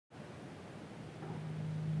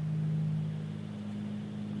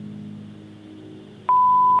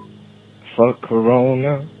Fuck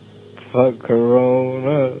Corona. Fuck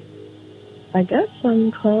Corona. I guess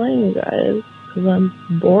I'm calling you guys because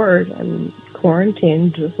I'm bored and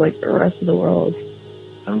quarantined just like the rest of the world.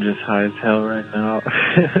 I'm just high as hell right now.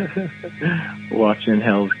 Watching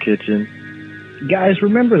Hell's Kitchen. Guys,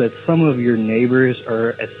 remember that some of your neighbors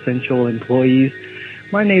are essential employees.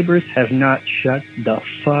 My neighbors have not shut the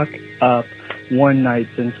fuck up one night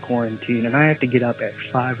since quarantine, and I have to get up at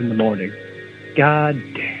 5 in the morning. God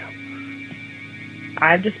damn.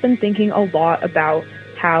 I've just been thinking a lot about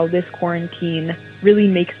how this quarantine really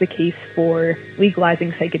makes the case for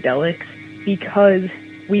legalizing psychedelics because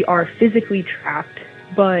we are physically trapped,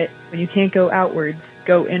 but when you can't go outwards,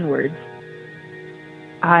 go inwards.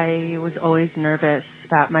 I was always nervous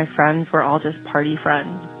that my friends were all just party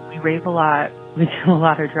friends. We rave a lot, we do a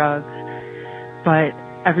lot of drugs, but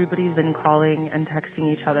everybody's been calling and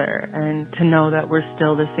texting each other, and to know that we're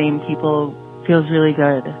still the same people feels really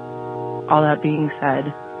good. All that being said,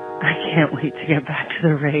 I can't wait to get back to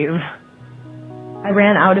the rave. I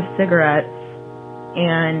ran out of cigarettes,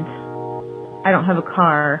 and I don't have a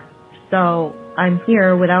car, so I'm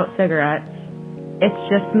here without cigarettes. It's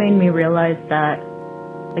just made me realize that,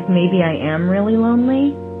 like, maybe I am really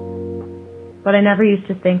lonely, but I never used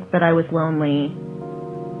to think that I was lonely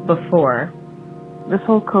before. This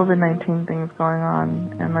whole COVID-19 thing is going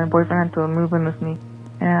on, and my boyfriend had to move in with me,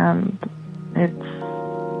 and it's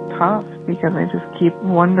tough because I just keep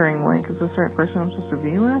wondering, like, is this the right person I'm supposed to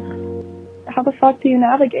be with? How the fuck do you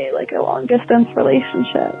navigate, like, a long-distance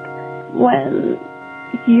relationship when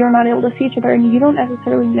you're not able to see each other and you don't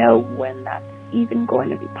necessarily know when that's even going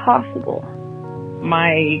to be possible?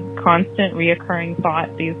 My constant reoccurring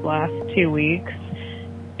thought these last 2 weeks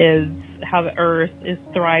is how the earth is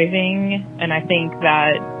thriving, and I think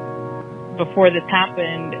that before this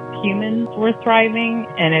happened, humans were thriving,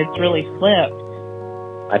 and it's really flipped.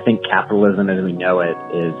 I think capitalism as we know it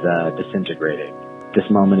is disintegrating. This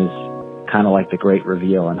moment is kind of like the great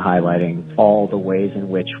reveal and highlighting all the ways in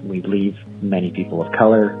which we leave many people of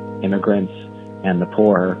color, immigrants, and the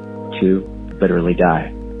poor to literally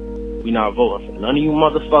die. We not voting for none of you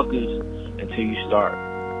motherfuckers until you start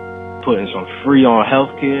putting some free on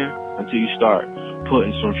healthcare, until you start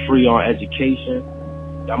putting some free on education.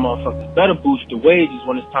 Y'all motherfuckers better boost your wages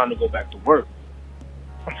when it's time to go back to work.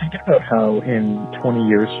 I'm thinking about how in 20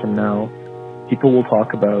 years from now, people will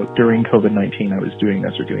talk about, during COVID-19, I was doing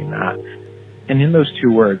this or doing that. And in those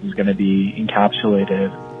two words is going to be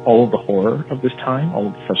encapsulated all of the horror of this time, all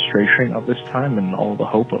of the frustration of this time, and all of the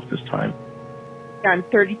hope of this time. I'm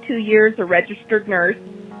 32 years a registered nurse,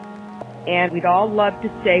 and we'd all love to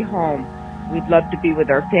stay home. We'd love to be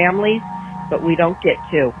with our families, but we don't get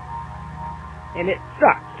to. And it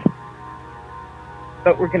sucks.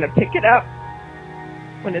 But we're going to pick it up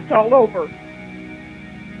when it's all over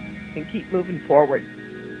and keep moving forward.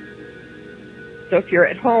 So if you're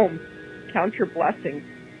at home, count your blessings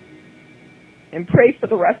and pray for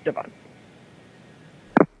the rest of us.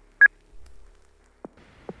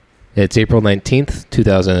 It's April 19th,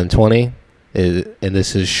 2020, and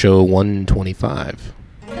this is show 125.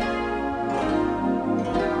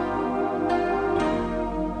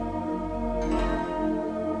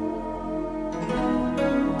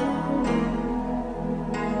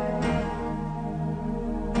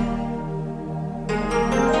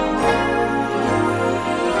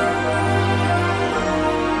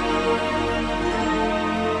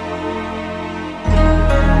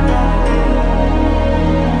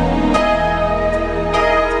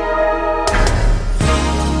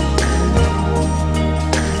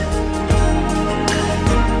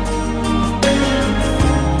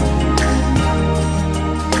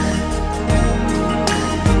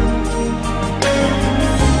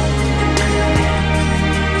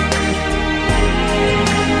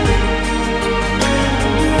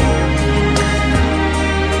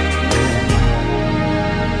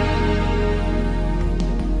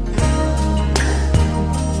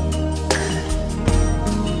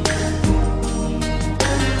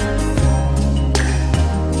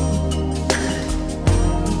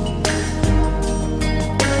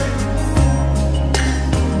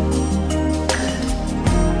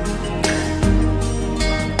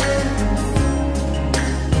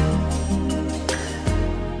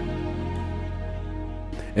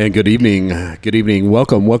 And good evening. Good evening.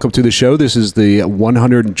 Welcome to the show. This is the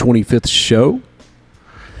 125th show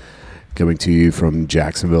coming to you from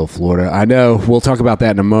Jacksonville, Florida. I know we'll talk about that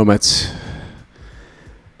in a moment.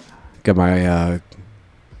 Got my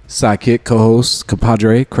sidekick, co-host,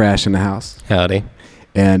 compadre, Crash in the house. Howdy.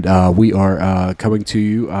 And we are coming to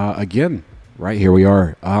you again. Right here we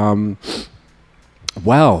are.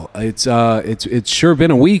 Wow, it's sure been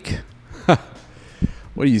a week.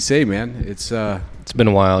 what do you say, man? It's been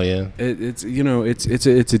a while, yeah. It's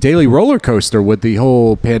a daily roller coaster with the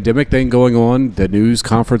whole pandemic thing going on, the news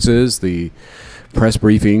conferences, the press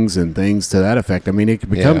briefings, and things to that effect. I mean, it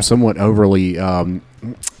becomes somewhat overly,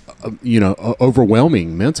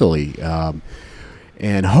 overwhelming mentally,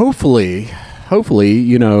 and hopefully,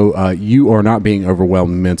 you are not being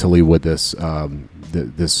overwhelmed mentally with this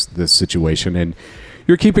this situation, and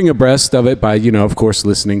you're keeping abreast of it by, of course,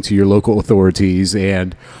 listening to your local authorities,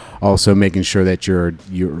 and also making sure that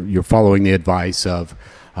you're following the advice of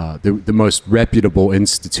the most reputable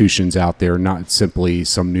institutions out there, not simply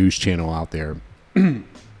some news channel out there.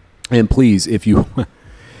 And please, if you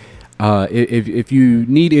if you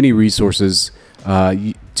need any resources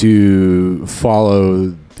to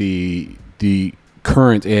follow the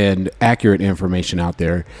current and accurate information out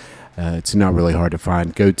there, it's not really hard to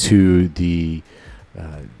find. Go to the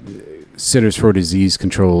Centers for Disease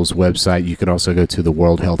Control's website. You can also go to the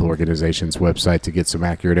World Health Organization's website to get some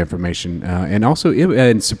accurate information. And also,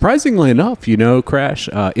 and surprisingly enough, Crash,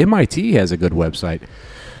 MIT has a good website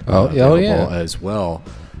as well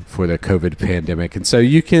for the COVID pandemic. And so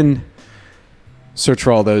you can search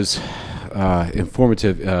for all those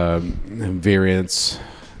informative variants,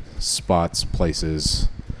 spots, places,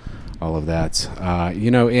 all of that.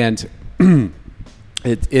 And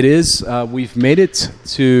it is, we've made it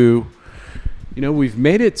to... we've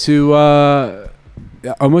made it to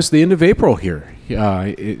almost the end of April here.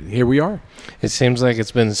 Here we are. It seems like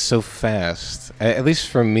it's been so fast. At least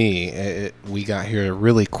for me, we got here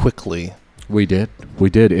really quickly. We did,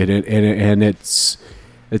 and it's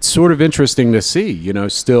sort of interesting to see.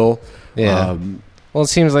 Still. Yeah. Well, it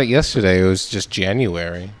seems like yesterday it was just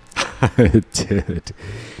January. It did.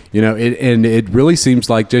 It really seems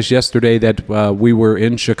like just yesterday that we were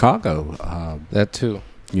in Chicago. That too.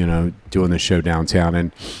 Doing the show downtown.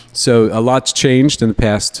 And so a lot's changed in the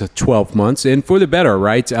past 12 months, and for the better,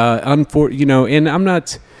 right? And I'm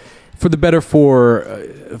not for the better for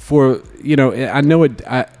I know it.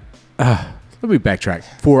 Let me backtrack.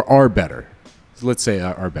 For our better. Let's say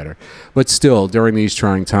our better. But still, during these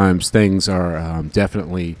trying times, things are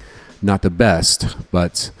definitely not the best.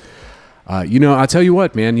 But, I'll tell you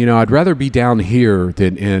what, man, I'd rather be down here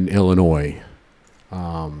than in Illinois.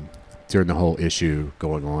 During the whole issue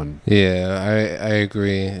going on. Yeah, I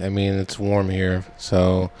agree. I mean, it's warm here,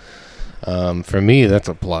 so for me, that's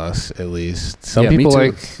a plus, at least. Some people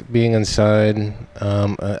like being inside.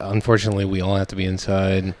 Unfortunately, we all have to be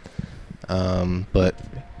inside. But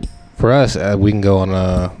for us, we can go on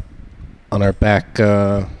our back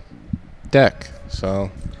deck.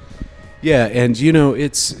 So. Yeah, and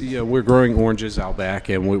it's we're growing oranges out back,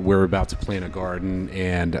 and we're about to plant a garden,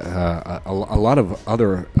 and a lot of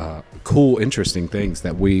other cool, interesting things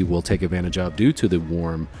that we will take advantage of due to the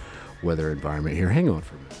warm weather environment here. Hang on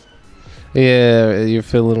for a minute. Yeah, you're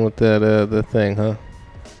fiddling with that the thing, huh?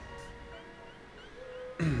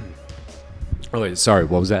 Oh, wait, sorry.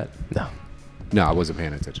 What was that? No, I wasn't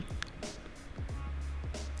paying attention.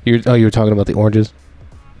 You were talking about the oranges.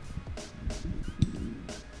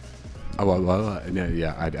 Oh,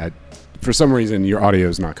 yeah. I for some reason your audio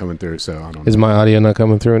is not coming through, so I don't. Is my audio not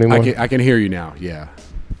coming through anymore? I can hear you now. Yeah.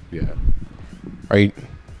 Are you?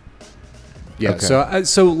 Yeah. Okay.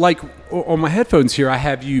 So like on my headphones here, I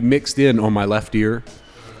have you mixed in on my left ear.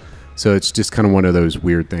 So it's just kind of one of those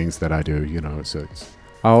weird things that I do, So it's,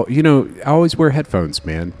 I always wear headphones,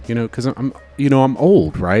 man. Because I'm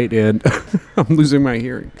old, right, and I'm losing my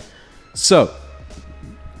hearing. So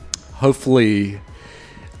hopefully.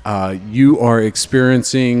 You are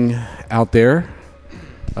experiencing out there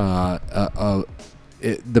the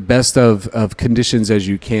best of conditions as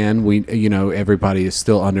you can. Everybody is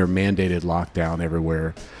still under mandated lockdown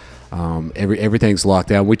everywhere. Everything's locked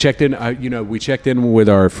down. We checked in. We checked in with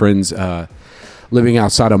our friends living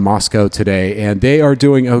outside of Moscow today, and they are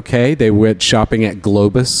doing okay. They went shopping at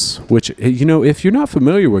Globus, which if you're not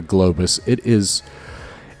familiar with Globus, it's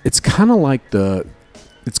kind of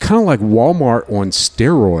like Walmart on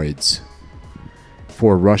steroids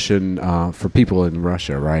for for people in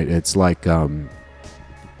Russia, right? It's like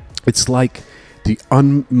the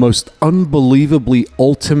most unbelievably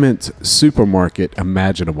ultimate supermarket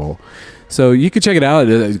imaginable. So you can check it out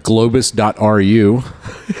at globus.ru.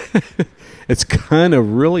 It's kind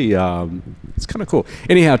of really, it's kind of cool.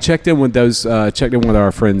 Anyhow, checked in with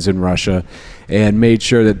our friends in Russia, and made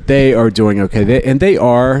sure that they are doing okay. They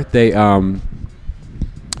are.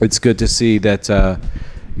 It's good to see that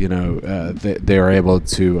they are able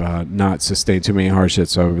to not sustain too many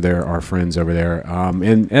hardships over there. Our friends over there,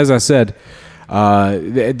 and as I said,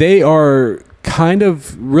 they are kind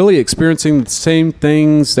of really experiencing the same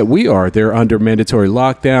things that we are. They're under mandatory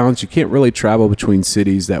lockdowns. You can't really travel between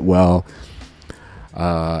cities that well.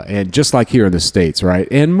 And just like here in the States, right?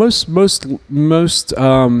 And most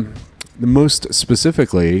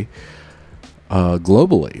specifically,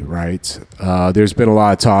 globally, right? There's been a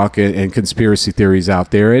lot of talk and conspiracy theories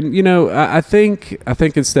out there. And, you know, I think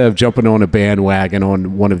instead of jumping on a bandwagon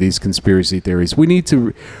on one of these conspiracy theories, we need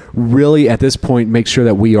to really, at this point, make sure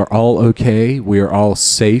that we are all okay. We are all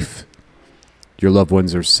safe. Your loved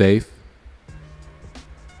ones are safe.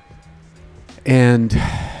 And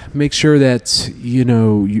make sure that, you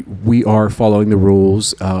know, we are following the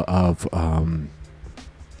rules of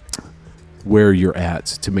where you're at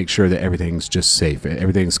to make sure that everything's just safe.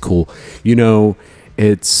 Everything's cool. You know,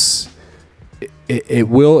 it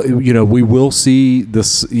will, you know, we will see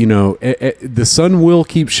this, you know, the sun will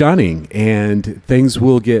keep shining and things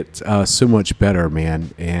will get so much better, man.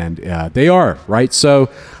 And they are, right? So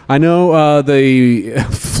I know the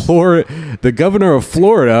governor of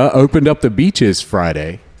Florida opened up the beaches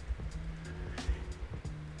Friday.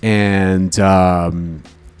 And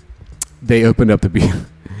they opened up the beach.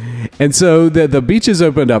 And so the beaches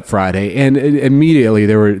opened up Friday, and immediately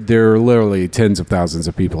there were literally tens of thousands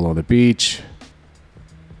of people on the beach.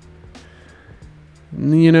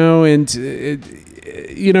 You know, and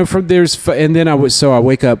you know, and then I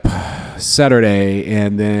wake up Saturday,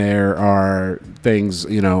 and there are things,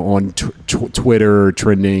 you know, on Twitter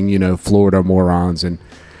trending, you know, Florida morons, and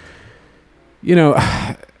you know,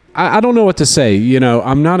 I don't know what to say. You know,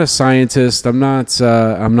 I'm not a scientist. I'm not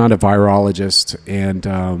a virologist.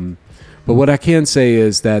 And but what I can say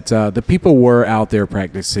is that the people were out there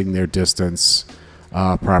practicing their distance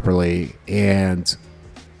properly, and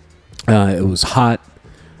it was hot,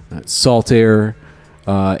 salt air,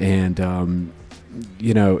 and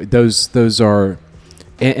you know, those are,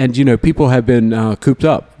 and you know, people have been cooped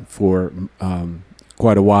up for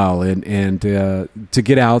quite a while, and to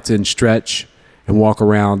get out and stretch and walk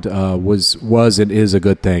around was and is a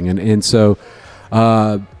good thing, and so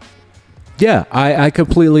yeah, I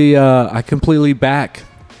completely back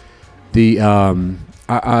the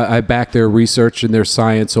I back their research and their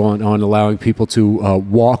science on allowing people to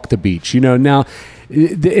walk the beach. You know, now,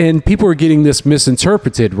 and people are getting this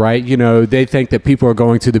misinterpreted, right? You know, they think that people are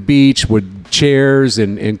going to the beach with chairs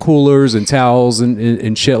and coolers and towels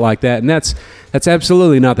and shit like that, and that's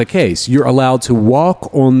absolutely not the case. You're allowed to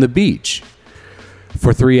walk on the beach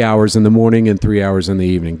for 3 hours in the morning and 3 hours in the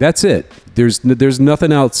evening. That's it. There's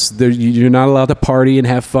nothing else. You're not allowed to party and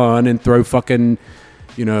have fun and throw fucking,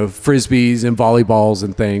 you know, frisbees and volleyballs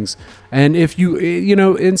and things. And if you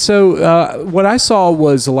know, and so what I saw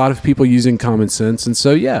was a lot of people using common sense. And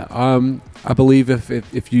so, yeah, I believe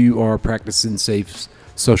if you are practicing safe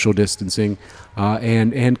social distancing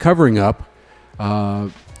and covering up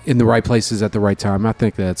in the right places at the right time, I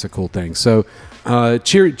think that's a cool thing. So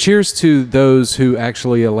cheers to those who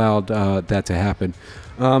actually allowed that to happen.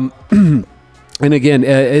 And again,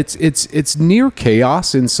 it's near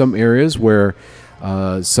chaos in some areas where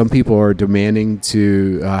some people are demanding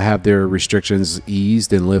to have their restrictions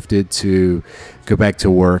eased and lifted to go back to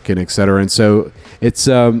work and et cetera. And so it's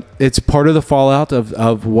part of the fallout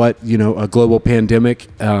of what, you know, a global pandemic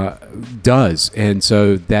does. And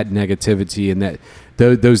so that negativity and that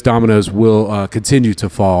those dominoes will continue to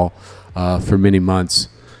fall for many months.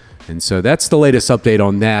 And so that's the latest update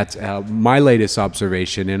on that, my latest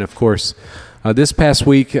observation. And of course, this past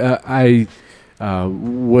week, I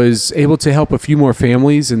was able to help a few more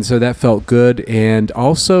families, and so that felt good. And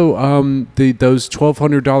also, those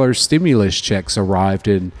 $1,200 stimulus checks arrived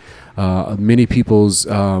in many people's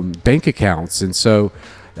bank accounts. And so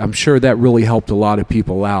I'm sure that really helped a lot of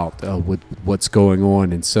people out with what's going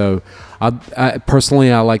on. And so I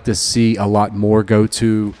personally, I like to see a lot more go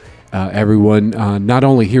to everyone, not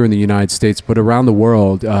only here in the United States, but around the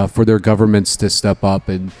world, for their governments to step up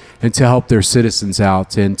and to help their citizens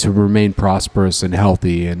out and to remain prosperous and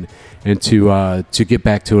healthy and to get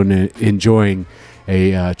back to enjoying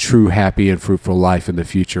a true, happy, and fruitful life in the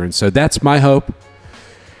future. And so that's my hope.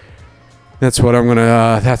 That's what I'm going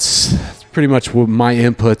to, that's pretty much my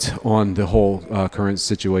input on the whole current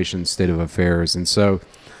situation, state of affairs. And so,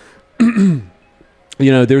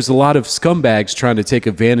 you know, there's a lot of scumbags trying to take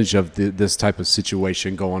advantage of this type of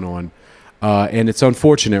situation going on. And it's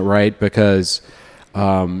unfortunate, right? Because,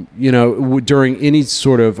 you know, during any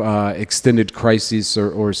sort of extended crisis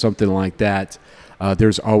or something like that,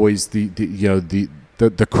 there's always the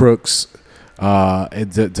crooks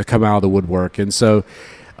to come out of the woodwork. And so,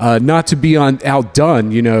 not to be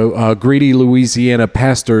outdone, you know, greedy Louisiana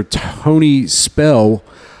pastor Tony Spell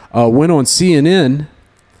went on CNN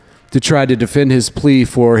to try to defend his plea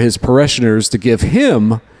for his parishioners to give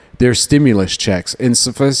him their stimulus checks. And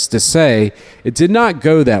suffice to say, it did not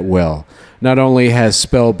go that well. Not only has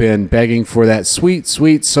Spell been begging for that sweet,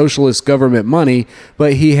 sweet socialist government money,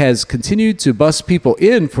 but he has continued to bus people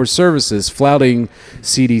in for services, flouting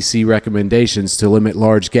CDC recommendations to limit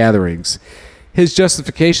large gatherings. His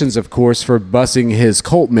justifications, of course, for busing his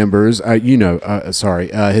cult members,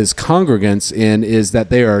 his congregants in, is that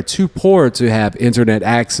they are too poor to have internet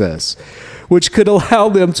access, which could allow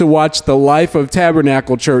them to watch the Life of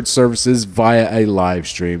Tabernacle Church services via a live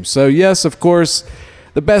stream. So, yes, of course,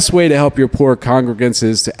 the best way to help your poor congregants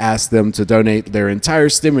is to ask them to donate their entire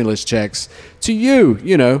stimulus checks to you,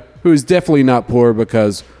 who is definitely not poor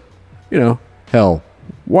because, hell,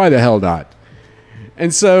 why the hell not?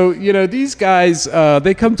 And so, these guys,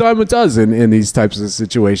 they come dime a dozen in these types of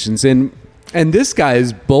situations. And this guy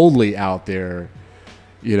is boldly out there,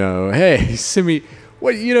 hey, send me,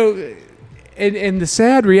 what, and the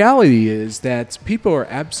sad reality is that people are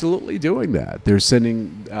absolutely doing that. They're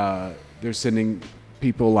sending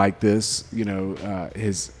people like this,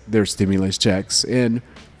 their stimulus checks. And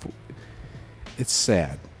it's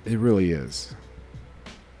sad. It really is.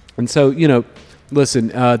 And so, listen,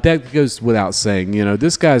 that goes without saying.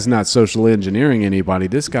 This guy's not social engineering anybody.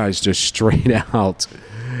 This guy's just straight out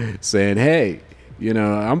saying, hey,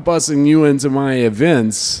 I'm busing you into my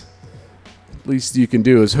events. Least you can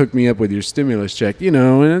do is hook me up with your stimulus check,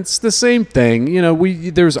 and it's the same thing.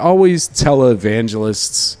 There's always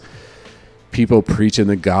televangelists, people preaching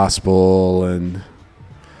the gospel and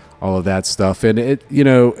all of that stuff. And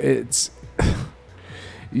it's...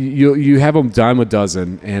 You have them dime a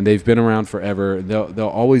dozen, and they've been around forever. They'll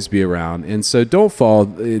always be around, and so don't fall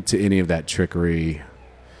into any of that trickery.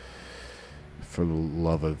 For the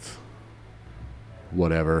love of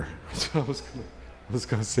whatever, I was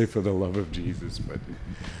gonna say for the love of Jesus, but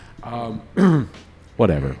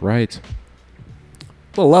whatever, right?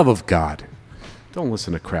 For the love of God, don't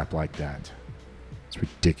listen to crap like that. It's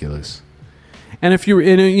ridiculous. And if you're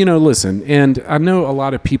in, listen. And I know a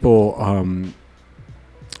lot of people.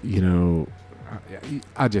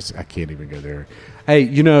 I can't even go there. Hey,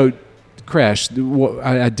 Crash,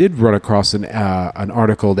 I did run across an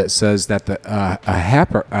article that says that a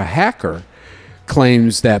hacker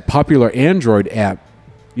claims that popular Android app,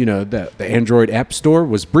 the Android App Store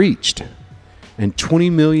was breached, and 20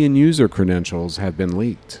 million user credentials have been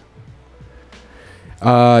leaked.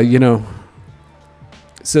 It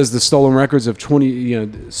says the stolen records of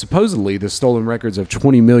 20, supposedly the stolen records of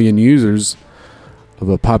 20 million users of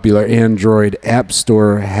a popular Android app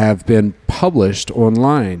store have been published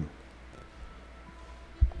online.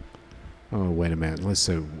 Oh, wait a minute. Let's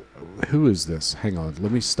see. Who is this? Hang on.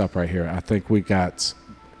 Let me stop right here. I think we got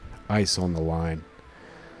Ice on the line.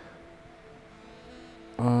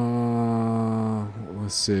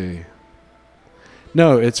 Let's see.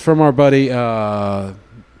 No, it's from our buddy.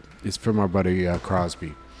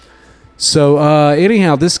 Crosby. So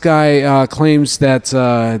anyhow, this guy claims that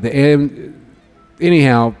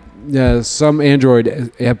some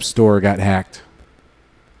Android app store got hacked.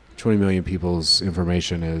 20 million people's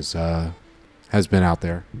information has been out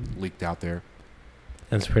there, leaked out there.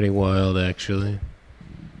 That's pretty wild, actually.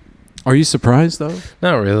 Are you surprised, though?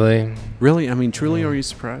 Not really. Really? I mean, truly, are you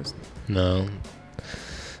surprised? No.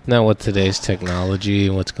 Not with today's technology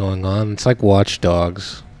and what's going on. It's like Watch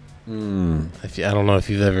Dogs. I don't know if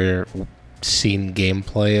you've ever seen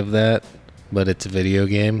gameplay of that, but it's a video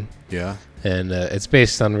game. Yeah. And it's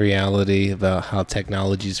based on reality about how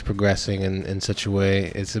technology is progressing in such a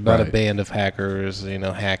way. It's about a band of hackers,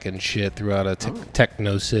 hacking shit throughout a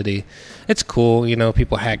techno city. It's cool,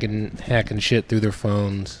 people hacking shit through their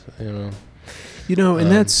phones, and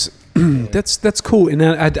that's that's cool. And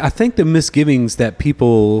I think the misgivings that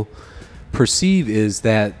people perceive is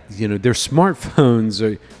that their smartphones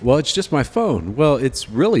are, well, it's just my phone. Well, it's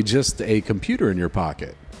really just a computer in your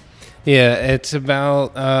pocket. Yeah, it's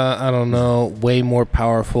about, way more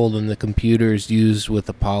powerful than the computers used with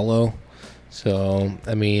Apollo. So,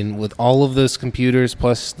 I mean, with all of those computers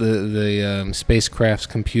plus the spacecraft's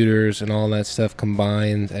computers and all that stuff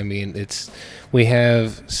combined, I mean, we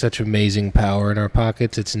have such amazing power in our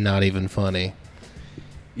pockets, it's not even funny.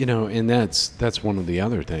 And that's one of the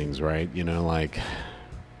other things, right? I don't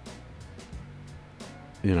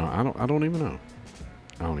even know.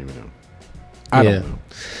 I don't know.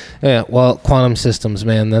 Yeah, well, quantum systems,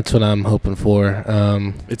 man, that's what I'm hoping for.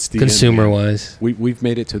 It's the consumer-wise. We've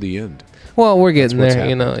made it to the end. Well, we're getting there,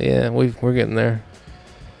 Yeah, we're getting there.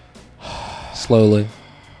 Slowly.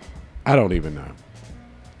 I don't even know.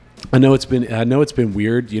 I know it's been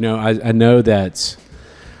weird. I know that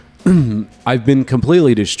I've been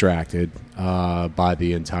completely distracted by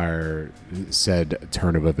the entire said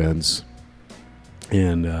turn of events,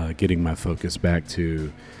 and getting my focus back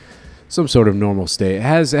to some sort of normal state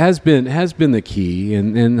has been the key,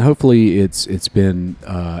 and hopefully it's been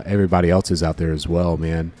everybody else's out there as well,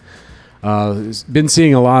 man. Been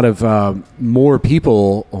seeing a lot of more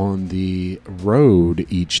people on the road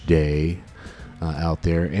each day out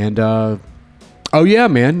there, and oh yeah,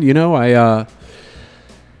 man, you know, I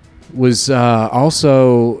was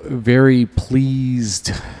also very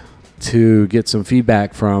pleased to get some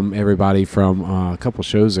feedback from everybody from a couple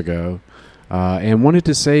shows ago, and wanted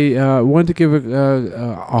to give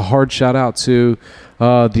a hard shout out to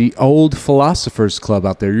the Old Philosophers Club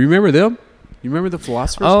out there. You remember them? You remember the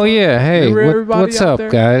Philosophers Club? Oh yeah, hey, what's up,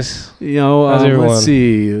 guys? You know, let's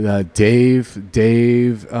see, Dave.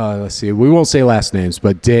 Let's see, we won't say last names,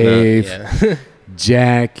 but Dave,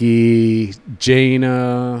 Jackie,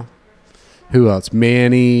 Jaina. Who else?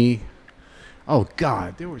 Manny. Oh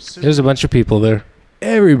God, there's a bunch of people there.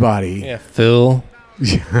 Everybody. Yeah, Phil.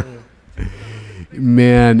 Yeah.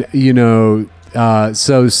 Man, you know,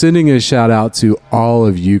 so sending a shout out to all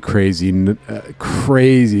of you crazy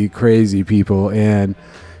people, and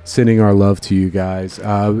sending our love to you guys.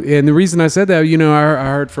 And the reason I said that, you know, I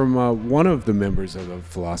heard from one of the members of the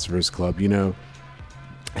Philosophers Club. You know,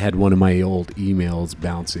 I had one of my old emails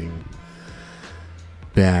bouncing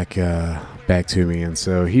back to me, and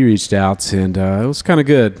so he reached out, and it was kind of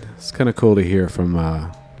good. It's kind of cool to hear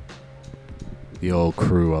from the old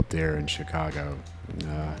crew up there in Chicago.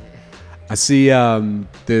 I see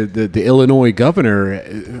the Illinois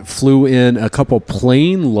governor flew in a couple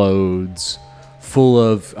plane loads full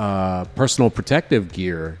of personal protective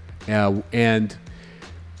gear, and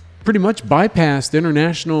pretty much bypassed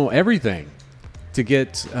international everything to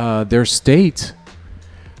get their state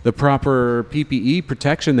the proper PPE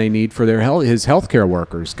protection they need for his healthcare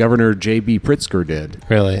workers. Governor J.B. Pritzker did.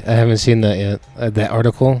 Really? I haven't seen that yet. That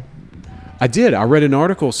article? I did. I read an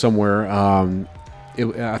article somewhere. It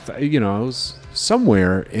was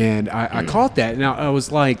somewhere, and I caught that. Now I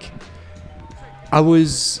was like, I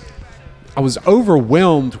was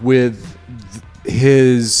overwhelmed with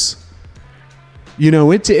his. You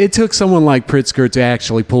know, it took someone like Pritzker to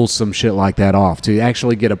actually pull some shit like that off, to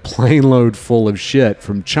actually get a plane load full of shit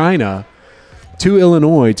from China to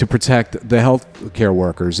Illinois to protect the healthcare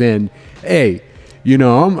workers. And hey, you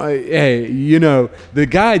know, the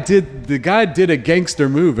guy did a gangster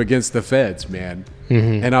move against the feds, man.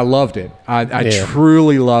 Mm-hmm. And I loved it. I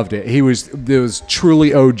truly loved it. It was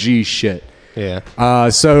truly OG shit. Yeah.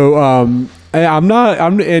 I'm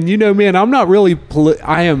not really,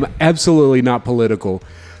 I am absolutely not political,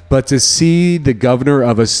 but to see the governor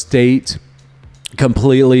of a state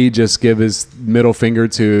completely just give his middle finger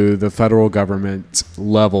to the federal government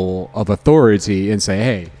level of authority and say,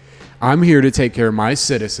 hey, I'm here to take care of my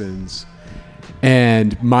citizens,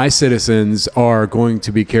 and my citizens are going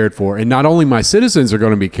to be cared for. And not only my citizens are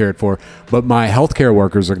going to be cared for, but my healthcare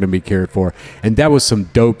workers are going to be cared for. And that was some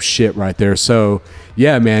dope shit right there. So,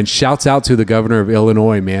 yeah, man, shouts out to the governor of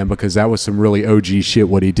Illinois, man, because that was some really OG shit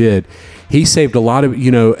what he did. He saved a lot of,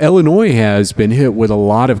 Illinois has been hit with a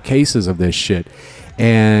lot of cases of this shit.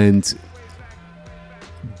 And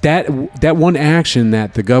that one action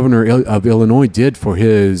that the governor of Illinois did for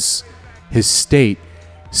his state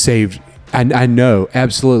saved, I know,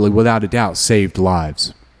 absolutely, without a doubt, saved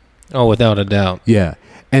lives. Oh, without a doubt. Yeah.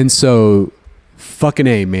 And so, fucking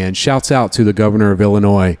A, man. Shouts out to the governor of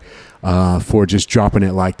Illinois for just dropping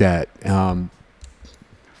it like that.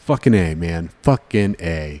 Fucking A, man. Fucking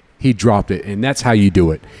A. He dropped it, and that's how you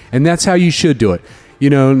do it. And that's how you should do it.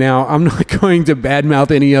 Now, I'm not going to badmouth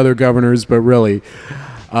any other governors, but really,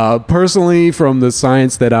 personally, from the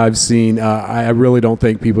science that I've seen, I really don't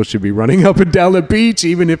think people should be running up and down the beach,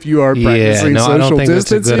 even if you are practicing social distancing. I don't think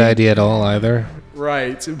that's a good idea at all either.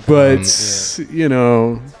 Right, but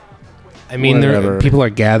I mean, people are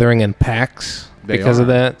gathering in packs because of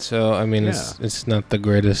that. So I mean, it's not the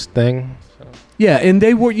greatest thing. So. Yeah, and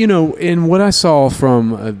they were, and what I saw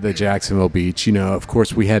from the Jacksonville beach, of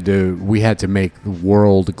course we had to make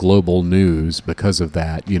world global news because of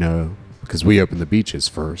that, because we opened the beaches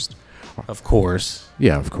first. Of course.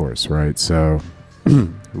 Yeah, of course, right? So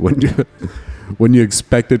when you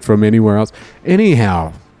expect it from anywhere else.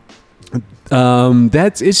 Anyhow,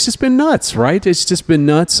 it's just been nuts, right? It's just been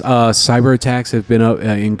nuts. Cyber attacks have been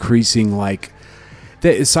increasing. Like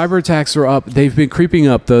cyber attacks are up. They've been creeping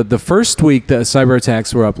up. The first week, the cyber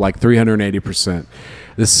attacks were up like 380%.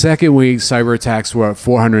 The second week, cyber attacks were up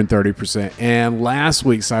 430%, and last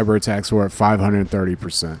week, cyber attacks were at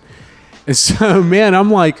 530%. And so, man,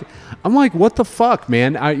 I'm like, what the fuck,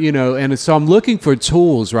 man? And so I'm looking for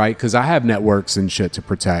tools, right? Because I have networks and shit to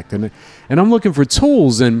protect, and I'm looking for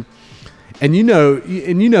tools, and you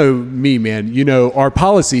know me, man. Our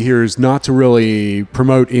policy here is not to really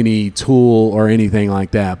promote any tool or anything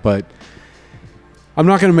like that, but I'm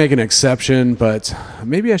not going to make an exception, but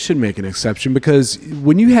maybe I should make an exception, because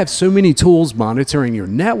when you have so many tools monitoring your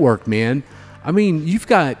network, man, I mean, you've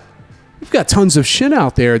got tons of shit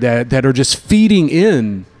out there that are just feeding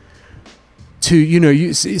in to,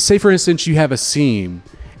 you say, for instance, you have a SIEM,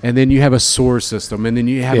 and then you have a source system, and then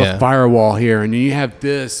you have a firewall here, and then you have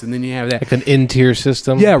this, and then you have that. Like an in-tier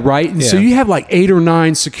system? Yeah, right? And so you have like 8 or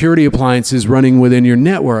 9 security appliances running within your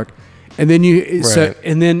network. And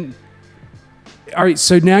then all right,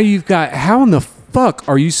 so now you've got, how in the fuck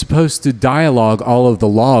are you supposed to dialogue all of the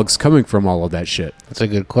logs coming from all of that shit? That's a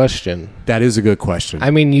good question. That is a good question.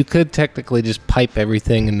 I mean, you could technically just pipe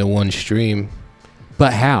everything into one stream.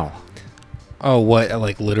 But how? Oh, what?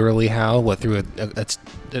 Like literally how? What, through a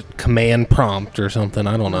command prompt or something?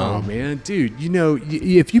 I don't know. Oh, man. Dude,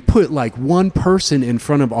 if you put like one person in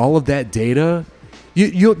front of all of that data,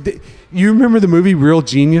 you remember the movie Real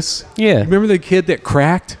Genius? Yeah. Remember the kid that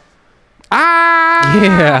cracked?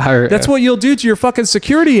 Yeah. That's what you'll do to your fucking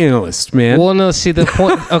security analyst, man. Well, no, see, the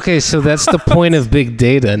point... Okay, so that's the point of big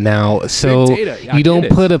data now. So Big data, you don't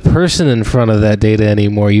put a person in front of that data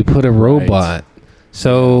anymore. You put a robot.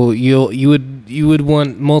 So you would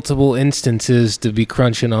want multiple instances to be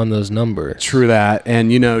crunching on those numbers. True that. And,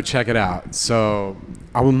 check it out. So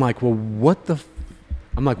I'm like, well, what the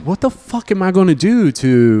fuck am I going to do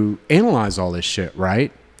to analyze all this shit,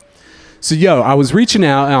 right? So, I was reaching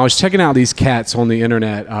out and I was checking out these cats on the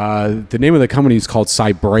internet. The name of the company is called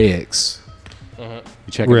Cybraics. You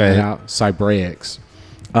checking it out? Cybraics.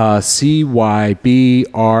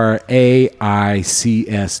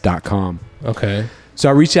 CYBRAICS.com. Okay. So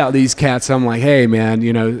I reach out to these cats. I'm like, hey, man,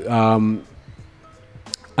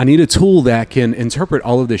 I need a tool that can interpret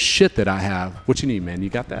all of this shit that I have. What you need, man? You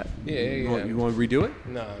got that? Yeah. You want to redo it?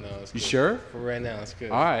 No. It's you good. sure? For right now, it's good.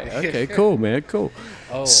 All right. Okay, cool, man. Cool.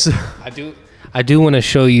 Oh, I do want to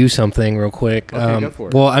show you something real quick. Okay, go for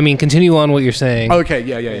it. Well, I mean, continue on what you're saying. Okay,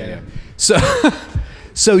 yeah.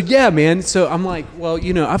 So yeah, man. So I'm like, well,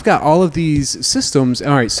 I've got all of these systems.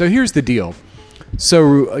 All right, so here's the deal. So,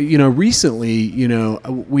 recently,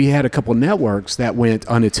 we had a couple networks that went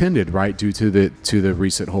unattended, right, due to the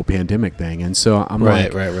recent whole pandemic thing. And so I'm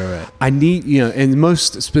right. I need, and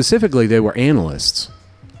most specifically, they were analysts.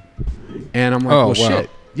 And I'm like, shit.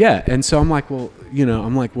 Yeah. And so I'm like, well,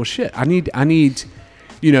 shit. I need,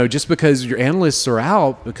 just because your analysts are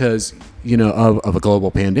out because, of a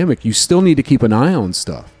global pandemic, you still need to keep an eye on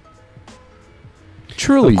stuff.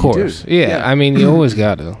 Truly, of course. you do. Yeah. I mean, you always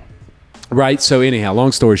got to. Right. So anyhow,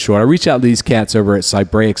 long story short, I reached out to these cats over at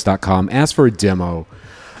Cybraics.com, asked for a demo.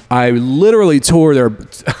 I literally tore their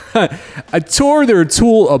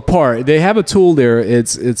tool apart. They have a tool there.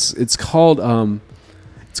 It's called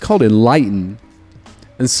Enlighten.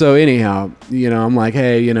 And so anyhow, I'm like,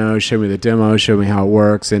 hey, show me the demo, show me how it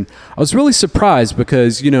works. And I was really surprised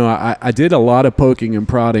because, I did a lot of poking and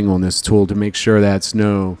prodding on this tool to make sure that's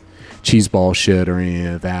no cheeseball shit or any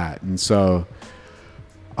of that. And so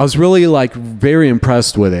I was really very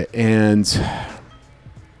impressed with it, and so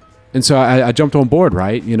I jumped on board,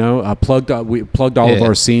 right? We plugged all of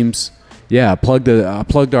our SIEMs. Yeah, plugged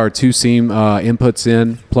our 2 SIEM inputs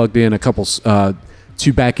in, plugged in a couple 2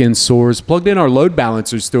 back-end SOARs, plugged in our load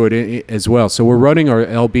balancers through it as well. So we're running our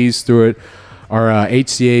LBs through it, our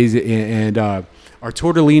HCAs and our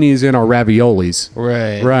tortellinis and our raviolis.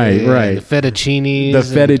 Right. The fettuccinis. And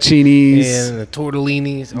the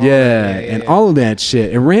tortellinis. And all of that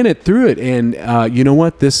shit. And ran it through it. And you know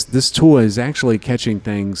what? This tool is actually catching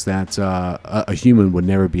things that a human would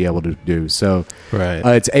never be able to do. So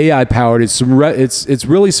it's AI powered. It's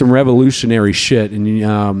really some revolutionary shit.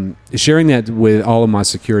 And sharing that with all of my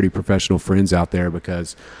security professional friends out there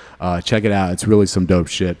because check it out. It's really some dope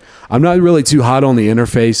shit. I'm not really too hot on the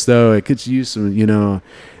interface, though. It could use some,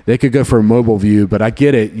 they could go for a mobile view, but I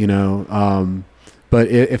get it, But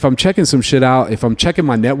if I'm checking some shit out, if I'm checking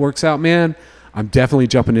my networks out, man, I'm definitely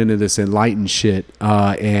jumping into this Enlighten shit.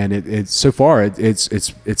 And it's so far,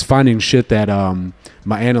 it's finding shit that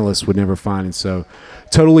my analysts would never find. And so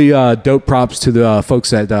totally dope props to the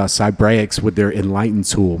folks at Cybraics with their Enlighten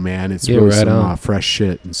tool, man. It's really some fresh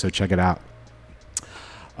shit. And so check it out.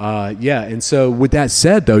 And so with that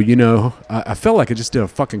said, though, I felt like I just did a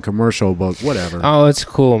fucking commercial, but whatever. Oh, it's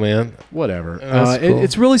cool, man. Whatever. Cool.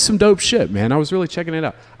 It's really some dope shit, man. I was really checking it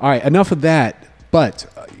out. All right, enough of that. But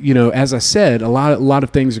you know, as I said, a lot of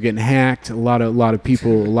things are getting hacked. A lot of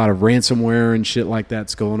people, a lot of ransomware and shit like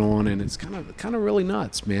that's going on, and it's kind of really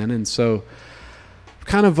nuts, man. And so,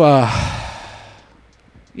 kind of,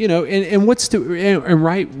 you know, and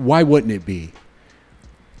right? Why wouldn't it be?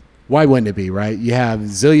 Why wouldn't it be, right? You have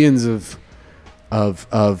zillions of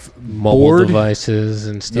mobile board devices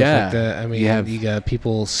and stuff like that. I mean, you got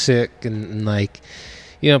people sick and like,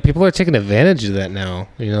 you know, people are taking advantage of that now.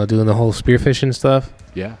 You know, doing the whole spearfishing stuff.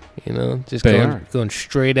 Yeah. You know, just going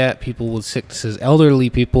straight at people with sicknesses. Elderly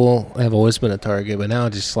people have always been a target, but now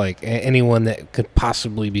just like anyone that could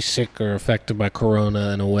possibly be sick or affected by corona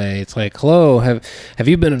in a way. It's like, hello, have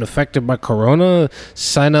you been affected by corona?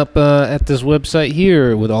 Sign up at this website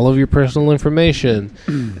here with all of your personal information.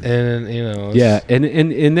 And, you know. Yeah,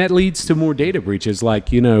 and that leads to more data breaches,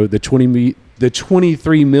 like, you know, the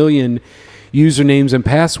 23 million usernames and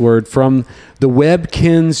password from the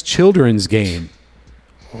Webkinz children's game.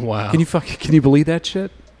 Wow. Can you believe that shit?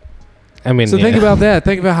 I mean, so think about that.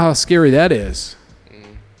 Think about how scary that is.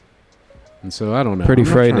 And so I don't know. Pretty I'm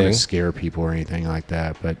not trying frightening. to scare people or anything like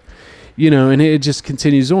that, but you know, and it just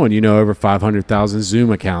continues on. You know, over 500,000 Zoom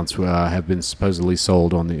accounts have been supposedly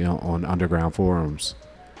sold on the on underground forums.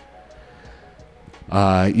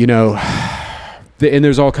 You know, and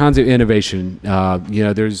there's all kinds of innovation. You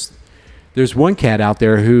know, there's one cat out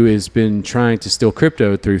there who has been trying to steal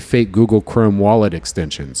crypto through fake Google Chrome wallet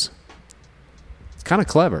extensions. It's kind of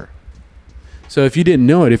clever. So if you didn't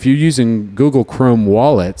know it, if you're using Google Chrome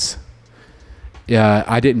wallets,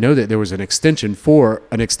 I didn't know that there was an extension for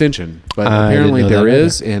an extension, but apparently there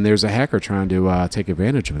is, and there's a hacker trying to take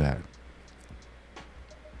advantage of that.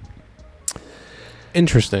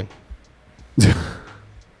 Interesting.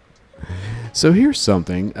 So here's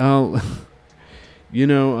something. You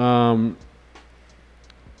know,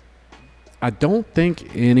 I don't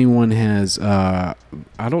think anyone has. I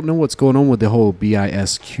don't know what's going on with the whole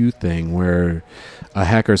BISQ thing, where a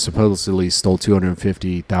hacker supposedly stole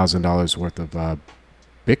 $250,000 worth of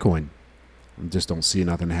Bitcoin. I just don't see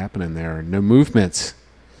nothing happening there. No movements.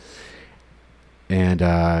 And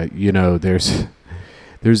you know,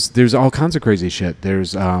 there's all kinds of crazy shit.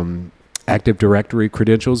 There's Active Directory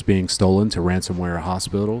credentials being stolen to ransomware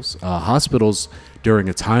hospitals. Hospitals during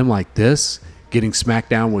a time like this getting smacked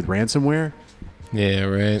down with ransomware. Yeah,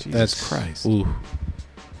 right. Jesus Christ. Ooh.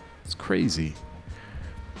 It's crazy.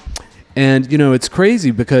 And you know, it's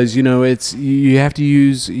crazy because you know you have to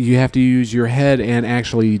use your head and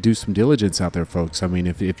actually do some diligence out there, folks. I mean,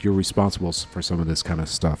 if you're responsible for some of this kind of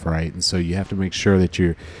stuff, right? And so you have to make sure that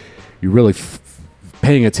you're really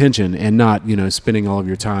paying attention and not, you know, spending all of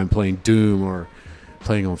your time playing Doom or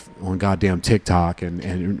playing on goddamn TikTok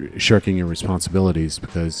and shirking your responsibilities,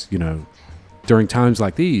 because, you know, during times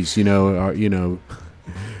like these, you know,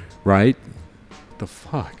 right? What the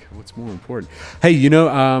fuck? What's more important? Hey, you know,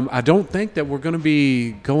 I don't think that we're going to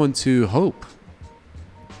be going to Hope.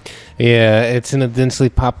 Yeah, it's in a densely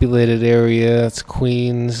populated area. It's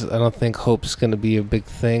Queens. I don't think Hope's going to be a big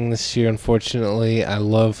thing this year, unfortunately. I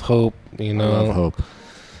love Hope, you know. I love Hope.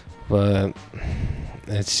 But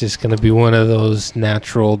it's just going to be one of those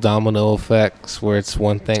natural domino effects where it's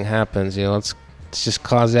one thing happens, you know. It's just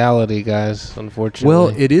causality, guys, unfortunately. Well,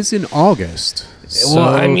 it is in August. So well,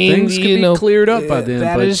 I mean, things could be cleared up by then.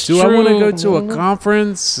 That but is do true. I want to go to a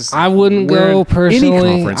conference? I wouldn't go personally.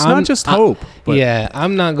 Any conference, not just Hope. But yeah,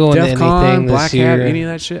 I'm not going to DEF anything this Black year. Hat, any of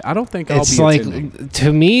that shit. I don't think I'll it's be like attending.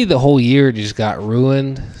 To me, the whole year just got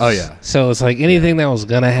ruined. Oh yeah. So it's like anything that was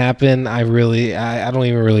gonna happen, I don't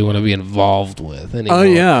even really want to be involved with anymore. Oh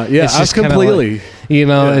yeah, yeah. It's I just kinda completely. like, you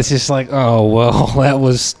know, it's just like, oh well,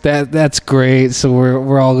 that's great. So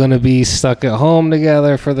we're all gonna be stuck at home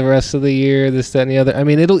together for the rest of the year. This, that, and the other. I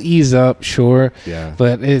mean, it'll ease up, sure. Yeah.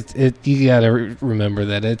 But you gotta remember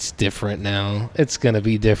that it's different now. It's gonna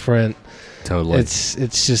be different. Totally. It's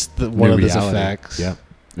just one of those effects. Yeah.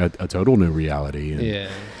 A total new reality. And, yeah.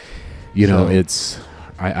 You know,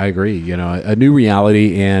 I agree. You know, a new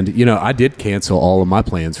reality, and you know, I did cancel all of my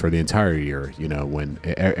plans for the entire year. You know, when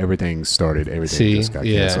everything started, everything just got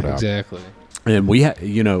canceled out. Exactly. And we had,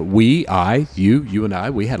 you know, you and I,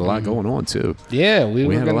 we had a lot going on too. Yeah, we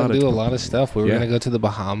were had going to do a lot of stuff. We were going to go to the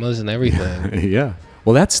Bahamas and everything. Yeah.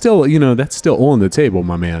 Well, that's still, you know, that's still on the table,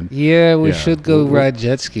 my man. Yeah, we should go ride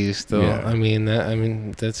jet skis still. Yeah. I mean,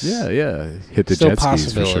 that's hit the still jet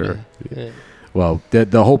skis for possibility. sure. Yeah. Well,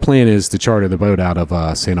 the whole plan is to charter the boat out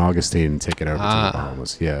of St. Augustine and take it over to the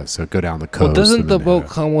Bahamas. Yeah, so go down the coast. Well, doesn't the boat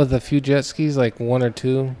come with a few jet skis, like one or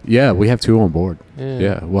two? Yeah, we have 2 on board. Yeah.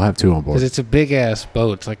 Yeah, we'll have 2 on board. Because it's a big ass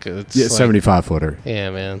boat. It's 75-footer. Yeah,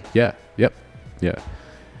 man. Yeah, yep, yeah.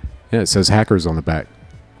 Yeah, it says hackers on the back.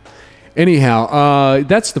 Anyhow,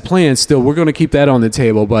 that's the plan still. We're going to keep that on the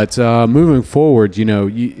table. But moving forward,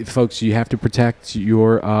 folks, you have to protect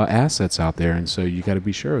your assets out there. And so you got to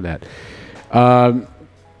be sure of that.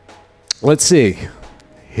 Let's see.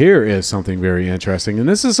 Here is something very interesting. And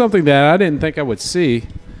this is something that I didn't think I would see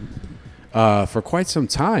for quite some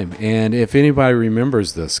time. And if anybody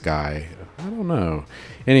remembers this guy, I don't know.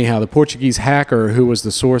 Anyhow, the Portuguese hacker who was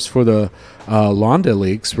the source for the Londa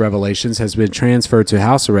leaks revelations has been transferred to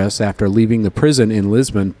house arrest after leaving the prison in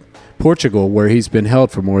Lisbon, Portugal, where he's been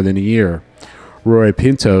held for more than a year. Roy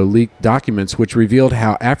Pinto leaked documents which revealed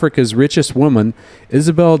how Africa's richest woman,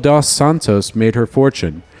 Isabel dos Santos, made her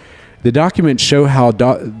fortune. The documents show how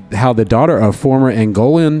the daughter of former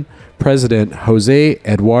Angolan President Jose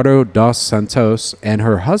Eduardo dos Santos and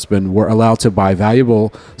her husband were allowed to buy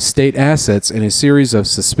valuable state assets in a series of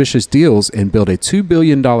suspicious deals and build a $2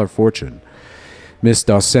 billion fortune. Ms.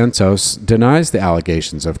 dos Santos denies the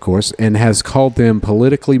allegations, of course, and has called them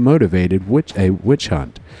politically motivated a witch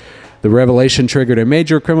hunt. The revelation triggered a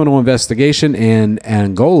major criminal investigation in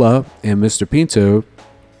Angola, and Mr. Pinto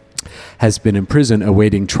has been in prison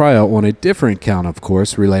awaiting trial on a different count, of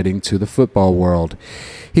course, relating to the football world.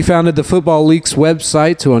 He founded the Football Leaks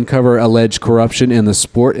website to uncover alleged corruption in the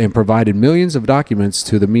sport and provided millions of documents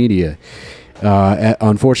to the media.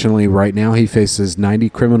 Unfortunately, right now, he faces 90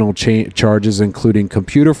 criminal charges, including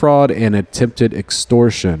computer fraud and attempted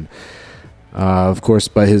extortion. Of course,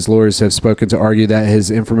 but his lawyers have spoken to argue that his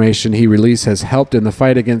information he released has helped in the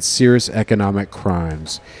fight against serious economic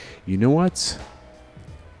crimes. You know what?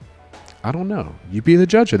 I don't know. You be the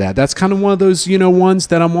judge of that. That's kind of one of those, ones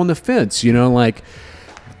that I'm on the fence. Like,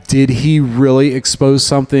 did he really expose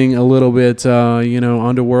something a little bit,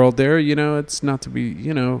 underworld there? It's not to be,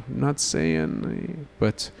 not saying.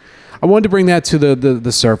 But I wanted to bring that to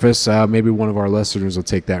the surface. Maybe one of our listeners will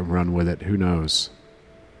take that and run with it. Who knows?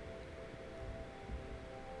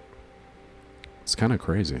 It's kind of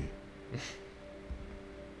crazy.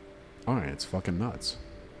 All right, it's fucking nuts.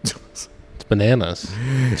 It's bananas.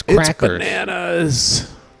 It's crackers. It's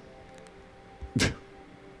bananas.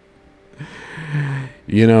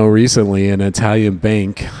 Recently an Italian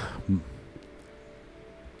bank,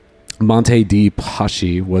 Monte dei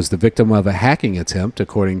Paschi, was the victim of a hacking attempt,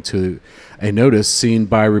 according to a notice seen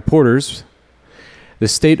by reporters. The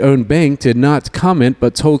state-owned bank did not comment,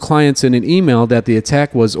 but told clients in an email that the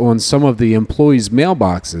attack was on some of the employees'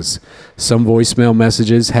 mailboxes. Some voicemail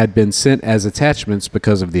messages had been sent as attachments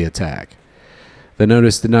because of the attack. The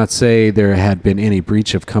notice did not say there had been any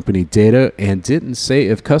breach of company data and didn't say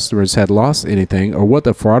if customers had lost anything or what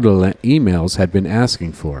the fraudulent emails had been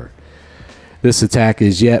asking for. This attack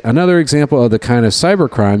is yet another example of the kind of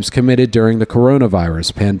cybercrimes committed during the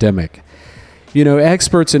coronavirus pandemic.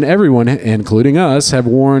 Experts and everyone, including us, have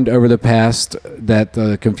warned over the past that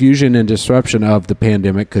the confusion and disruption of the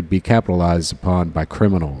pandemic could be capitalized upon by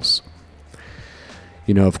criminals.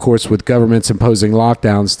 Of course, with governments imposing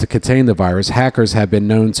lockdowns to contain the virus, hackers have been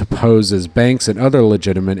known to pose as banks and other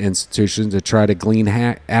legitimate institutions to try to glean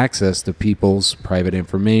access to people's private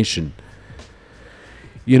information.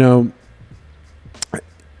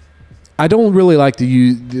 I don't really like to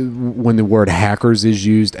use when the word hackers is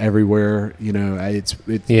used everywhere. It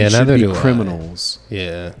should be criminals.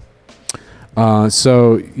 Yeah. But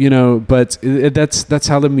that's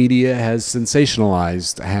how the media has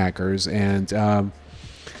sensationalized hackers, and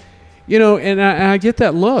and I get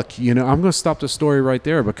that look. I'm going to stop the story right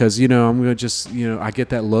there because I'm going to just I get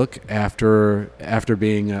that look after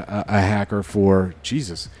being a hacker for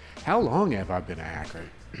Jesus. How long have I been a hacker?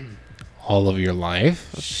 All of your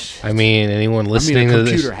life? I mean, anyone listening a to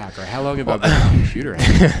this? Computer hacker. How long have I been a computer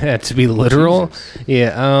hacker? To be literal? Jesus.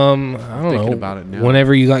 Yeah, I don't know. About it now.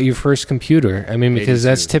 Whenever you got your first computer. I mean, because 82.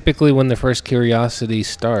 that's typically when the first curiosity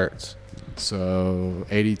starts. So,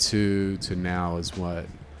 82 to now is what?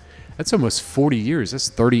 That's almost 40 years. That's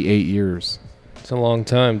 38 years. It's a long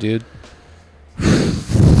time, dude.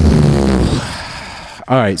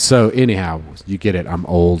 All right, so anyhow, you get it. I'm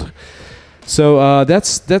old. So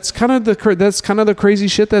that's kind of the crazy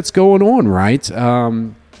shit that's going on, right?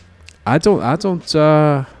 I don't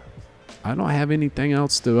have anything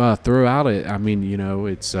else to throw out. I mean,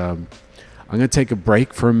 it's I'm gonna take a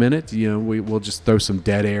break for a minute. We'll just throw some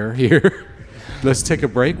dead air here. Let's take a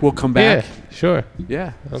break. We'll come back. Yeah, sure.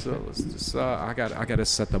 Yeah. Okay. So let's just I got to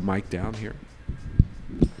set the mic down here.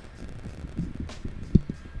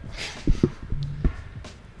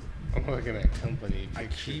 I'm looking at company. I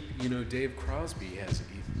keep, Dave Crosby has it.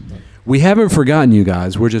 We haven't forgotten you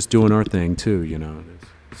guys. We're just doing our thing too,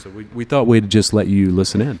 So we thought we'd just let you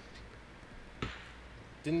listen in.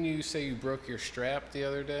 Didn't you say you broke your strap the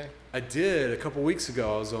other day? I did. A couple weeks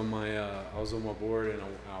ago, I was on my board and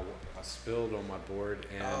I spilled on my board,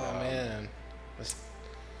 and man,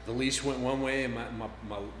 the leash went one way and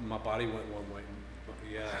my body went one way.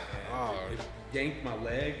 And it yanked my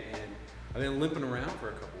leg, and I've been limping around for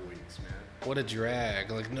a couple weeks, man. What a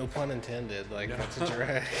drag! Like, no pun intended. Like, No. that's a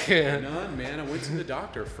drag. None, man. I went to the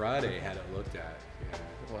doctor Friday, had it looked at. Yeah.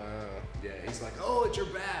 Wow. Yeah, he's like, "Oh, it's your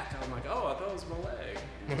back." I'm like, "Oh, I thought it was my leg."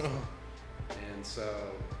 And so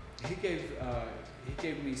he gave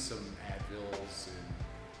me some Advils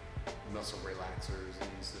and muscle relaxers, and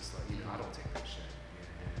he's just like, I don't take that shit.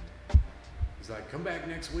 And he's like, "Come back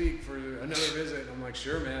next week for another visit." I'm like,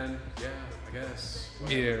 "Sure, man. Yeah, I guess."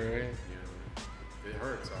 Whatever. Yeah, right. If it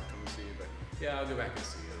hurts, I'll come and see you. But yeah, I'll go back and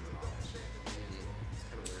see him and all that shit. It's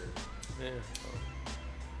kind of weird. Yeah.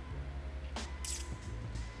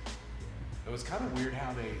 It was kind of weird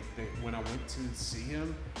how they when I went to see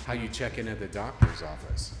him, how you check in at the doctor's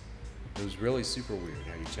office. It was really super weird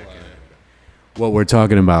how you check in. What we're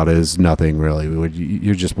talking about is nothing really. We're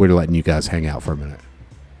letting you guys hang out for a minute.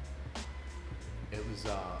 It was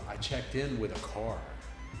I checked in with a car.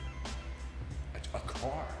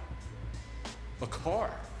 A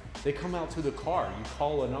car. They come out to the car. You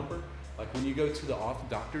call a number, like when you go to the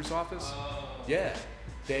doctor's office. Yeah,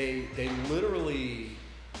 they literally.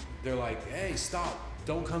 They're like, "Hey, stop!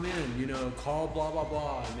 Don't come in. Call blah blah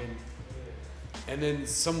blah." And then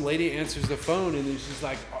some lady answers the phone, and then she's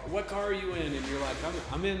like, "What car are you in?" And you're like,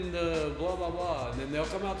 "I'm in the blah blah blah." And then they'll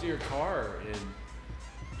come out to your car, and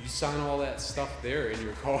you sign all that stuff there in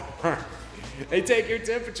your car. They take your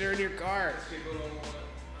temperature in your car. People don't want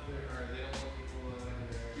they don't want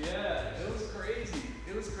people Yeah, it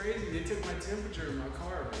was crazy. They took my temperature in my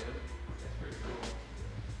car, man. That's pretty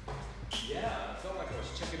cool. Yeah, I felt like I was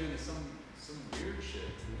checking into some weird shit.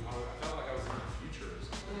 I felt like I was in the future or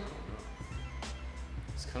something. I don't know.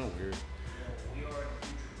 It's kind of weird. Yeah, we are in the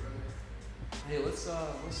future, brother. Hey, let's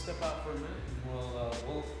step out for a minute, and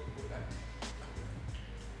we'll back.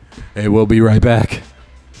 Hey, we'll be right back.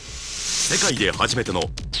 世界で初めての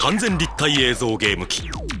完全立体映像ゲーム機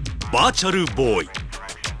バーチャルボーイ。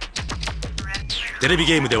テレビ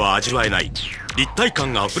ゲームでは味わえない立体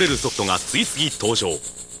感あふれるソフトが次々登場。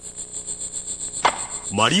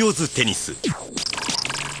マリオズテニス、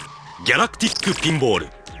ギャラクティックピンボール、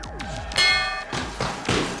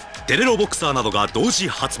テレロボクサーなどが同時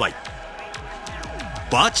発売。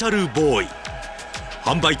バーチャルボーイ、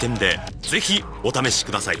販売店でぜひお試し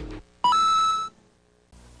ください。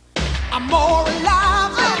I'm more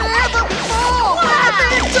alive than ever before. I've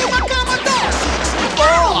been to my Commodore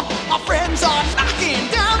 64. My friends are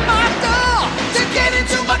knocking down my door to get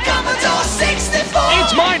into my Commodore 64.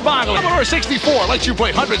 It's mind-boggling. Commodore 64 lets you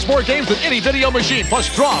play hundreds more games than any video machine,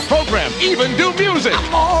 plus draw, program, even do music.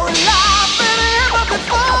 I'm more alive than ever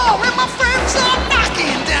before, and my friends are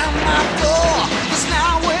knocking down my door. 'Cause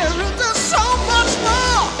now we're into so much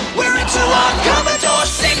more. We're into our Commodore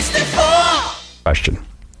 64. Question.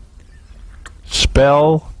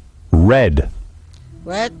 Spell red.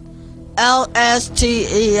 Red?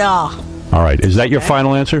 L-S-T-E-R. All right. Is that your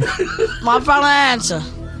final answer? My final answer.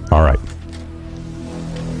 All right.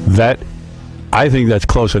 I think that's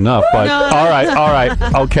close enough, but No. all right.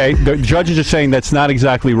 Okay. The judges are saying that's not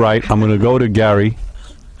exactly right. I'm going to go to Gary.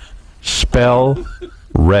 Spell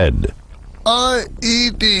red.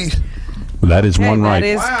 R-E-D. That is one right. That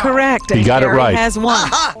is correct. He got it Gary right. has one.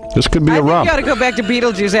 This could be a You rump. got to go back to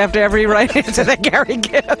Beetlejuice after every right answer that Gary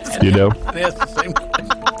gives. You do? Yes, the same.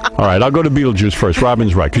 All right, I'll go to Beetlejuice first.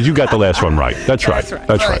 Robin's right, because you got the last one right. That's right.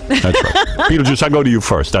 That's right. Beetlejuice, I'll go to you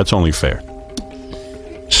first. That's only fair.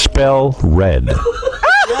 Spell red.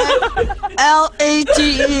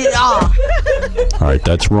 L-A-T-E-R. All right,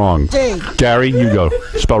 that's wrong. D. Gary, you go.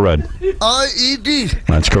 Spell red. R-E-D.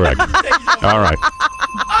 That's correct. All right.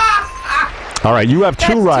 All right, you have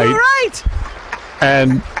two right. Two right.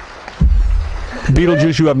 And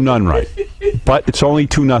Beetlejuice, you have none right. But it's only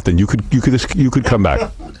 2-0. You could come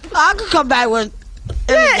back. I could come back with...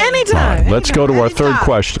 anytime. All right, let's go to our third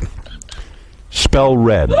question. Spell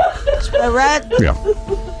red. Spell red? Yeah.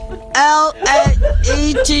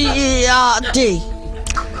 L-A-E-T-E-R-D.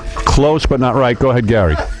 Close, but not right. Go ahead,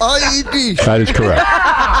 Gary. R-E-D. That is correct.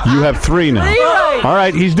 You have 3 now. 3 right. All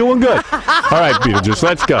right, he's doing good. All right, Beetlejuice,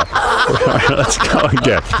 let's go. All right, let's go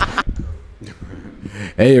again.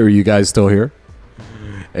 Hey, are you guys still here?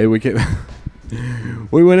 Hey, we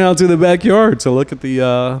went out to the backyard to look at the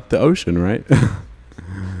ocean, right?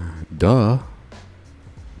 Duh.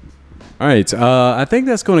 All right, I think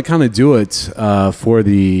that's going to kind of do it for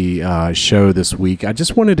the show this week. I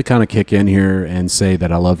just wanted to kind of kick in here and say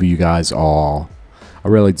that I love you guys all. I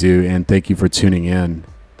really do. And thank you for tuning in.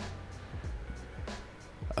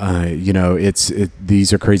 You know,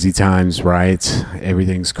 these are crazy times, right?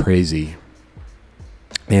 Everything's crazy.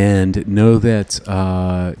 And know that,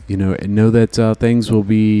 things will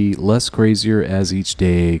be less crazier as each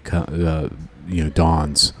day,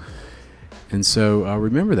 dawns. And so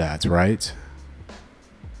remember that, right?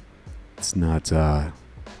 It's not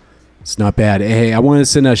bad. Hey, I want to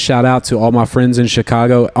send a shout out to all my friends in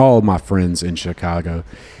Chicago,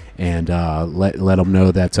 and let them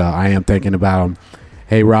know that I am thinking about them.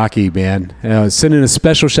 Hey, Rocky, man, sending a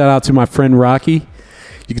special shout out to my friend Rocky.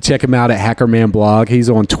 You can check him out at Hackerman Blog. He's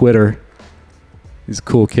on Twitter. He's a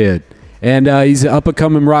cool kid. And he's an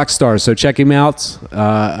up-and-coming rock star, so check him out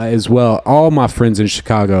as well. All my friends in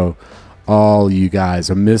Chicago, all you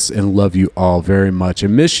guys, I miss and love you all very much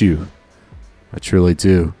and miss you. I truly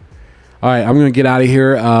do. All right, I'm going to get out of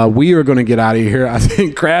here. We are going to get out of here. I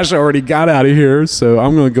think Crash already got out of here, so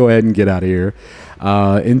I'm going to go ahead and get out of here.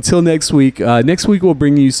 Until next week. Next week we'll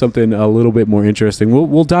bring you something a little bit more interesting.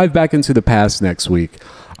 We'll dive back into the past next week.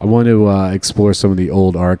 I want to explore some of the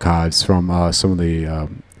old archives from some of the.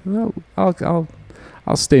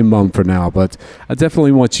 I'll stay mum for now, but I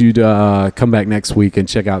definitely want you to come back next week and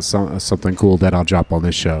check out something cool that I'll drop on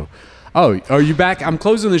this show. Oh, are you back? I'm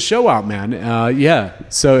closing the show out, man. Yeah.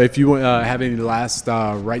 So if you have any last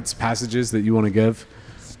rites passages that you want to give.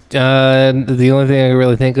 The only thing I can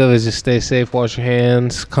really think of is just stay safe, wash your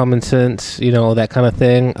hands, common sense, that kind of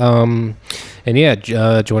thing. And yeah,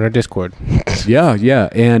 join our Discord. Yeah.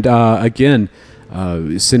 And again,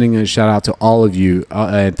 sending a shout out to all of you,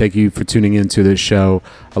 and thank you for tuning into this show.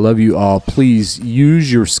 I love you all. Please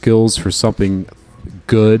use your skills for something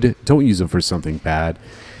good. Don't use them for something bad.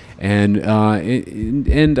 And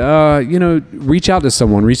reach out to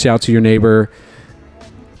someone. Reach out to your neighbor.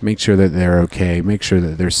 Make sure that they're okay. Make sure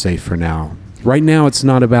that they're safe for now. Right now, it's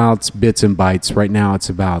not about bits and bytes. Right now, it's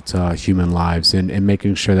about human lives and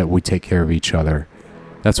making sure that we take care of each other.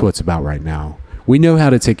 That's what it's about right now. We know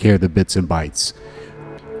how to take care of the bits and bytes.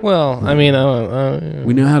 Well, I mean,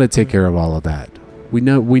 we know how to take care of all of that. We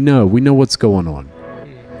know what's going on.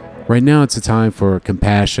 Right now, it's a time for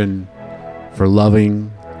compassion, for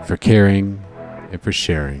loving, for caring, and for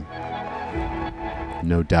sharing.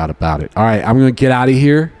 No doubt about it. All right, I'm going to get out of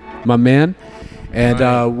here, my man. And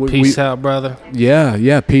peace out, brother.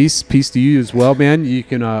 Yeah. Peace to you as well, man. You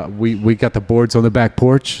can. We got the boards on the back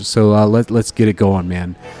porch, so let's get it going,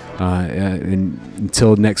 man. And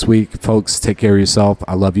until next week, folks, take care of yourself.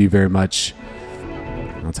 I love you very much.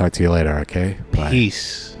 I'll talk to you later. Okay. Bye.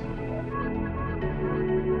 Peace.